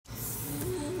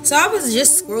So I was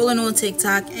just scrolling on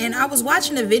TikTok and I was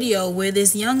watching a video where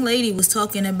this young lady was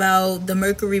talking about the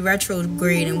Mercury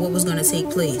retrograde and what was going to take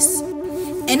place.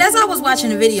 And as I was watching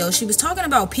the video, she was talking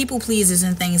about people pleasers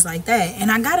and things like that. And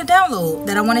I got a download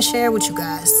that I want to share with you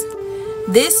guys.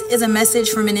 This is a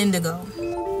message from an indigo.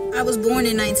 I was born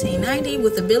in 1990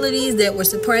 with abilities that were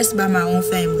suppressed by my own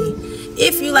family.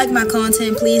 If you like my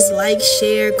content, please like,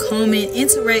 share, comment,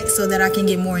 interact so that I can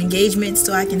get more engagement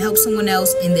so I can help someone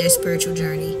else in their spiritual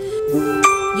journey.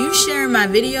 You sharing my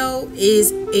video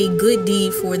is a good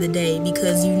deed for the day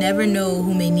because you never know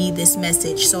who may need this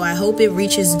message. So I hope it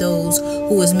reaches those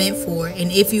who is meant for.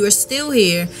 And if you are still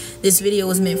here, this video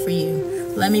is meant for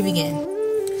you. Let me begin.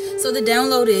 So the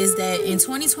download is that in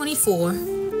 2024,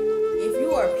 if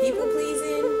you are people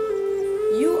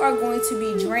pleasing, you are going to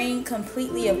be drained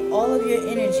completely of all of your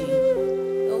energy.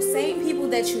 Those same people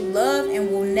that you love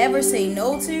and will never say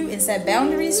no to and set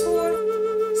boundaries for,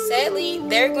 sadly,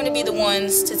 they're going to be the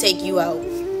ones to take you out.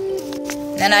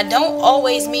 And I don't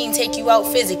always mean take you out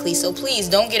physically, so please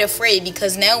don't get afraid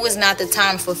because now is not the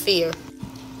time for fear.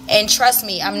 And trust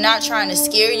me, I'm not trying to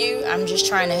scare you, I'm just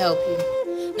trying to help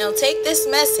you. Now take this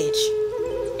message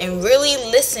and really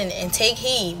listen and take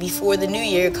heed before the new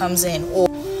year comes in,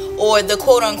 or the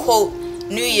quote-unquote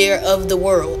new year of the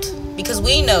world. Because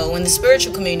we know in the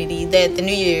spiritual community that the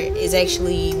new year is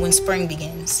actually when spring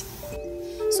begins.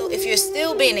 So if you're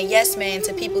still being a yes man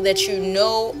to people that you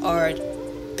know are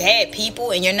bad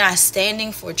people and you're not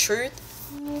standing for truth,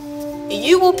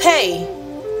 you will pay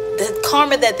the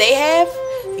karma that they have.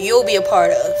 You'll be a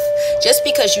part of. Just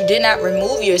because you did not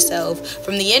remove yourself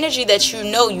from the energy that you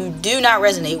know you do not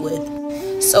resonate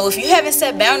with. So if you haven't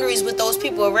set boundaries with those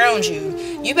people around you,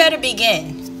 you better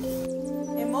begin.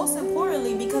 And most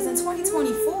importantly, because in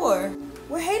 2024,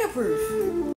 we're hater proof.